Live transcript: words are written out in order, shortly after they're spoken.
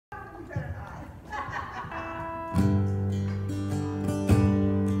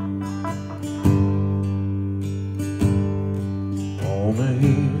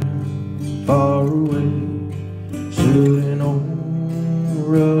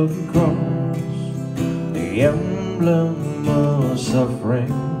rugged cross, the emblem of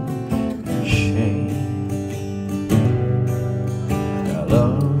suffering and shame. I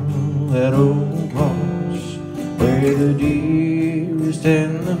love that old cross where the dearest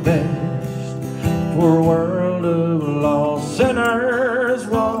and the best for a world of lost sinners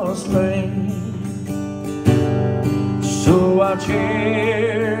was slain. So I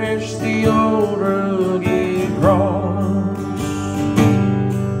cherish the old rugged cross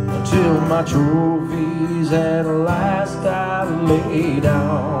until my trophies at last I lay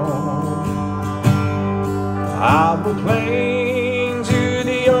down. I will cling to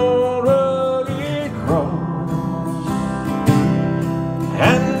the old rugged cross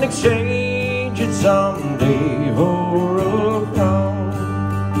and exchange it someday for a crown.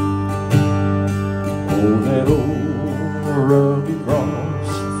 Oh, that old rugged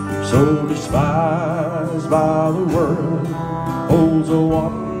cross, so despised by the world, holds a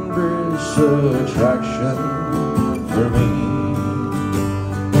wondrous attraction for me.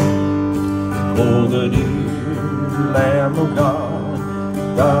 Oh, the dear Lamb of God,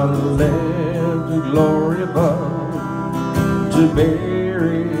 God left the glory above to bear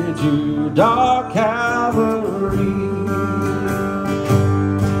it to dark Calvary.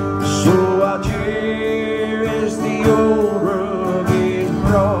 So I cherish the old rugged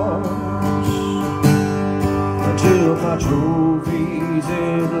cross until my trophies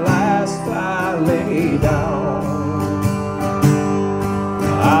at last I lay down.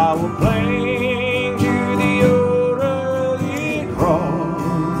 I will cling to the old rugged cross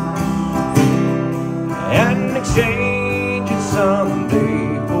and exchange it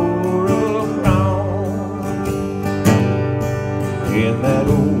someday for a crown. In that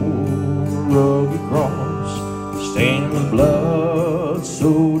old rugged cross, stained with blood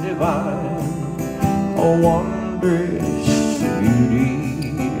so divine, a wondrous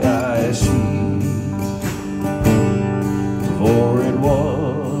beauty I see. For it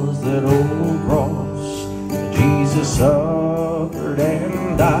was that old cross that Jesus suffered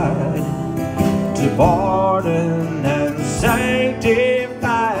and died to pardon and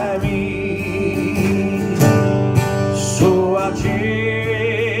sanctify me. So I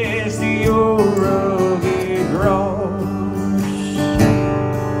cherish the old rugged cross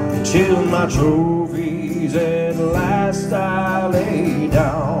till my trophies at last I lay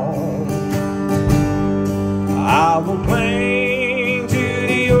down. I will cling to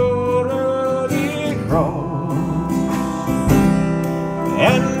the old rugged cross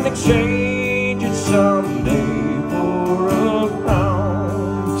and exchange it someday for a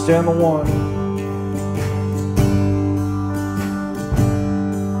crown. Stand the one.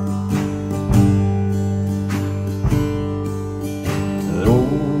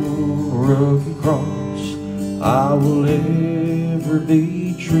 Rugged cross, I will ever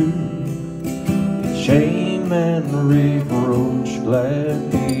be true. Its shame and reproach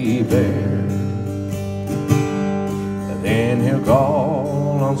gladly bear. And then he'll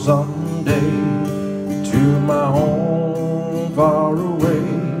call on someday to my home far away,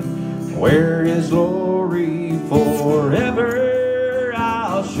 where his glory forever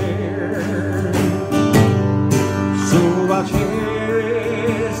I'll share. So I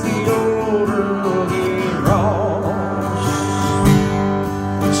cherish the old rugged cross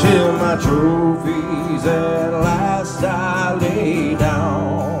till my trophies at last I lay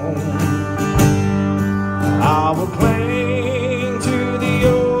down. I will cling to the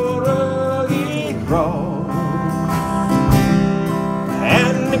old rugged cross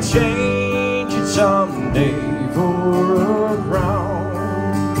and exchange it someday for a crown.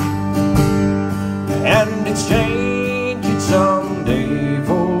 And exchange it someday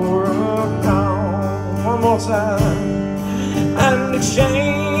for a crown. One more time. And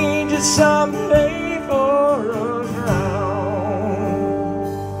exchange it someday for a crown.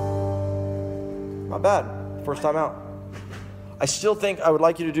 Not bad. First time out. I still think I would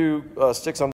like you to do sticks on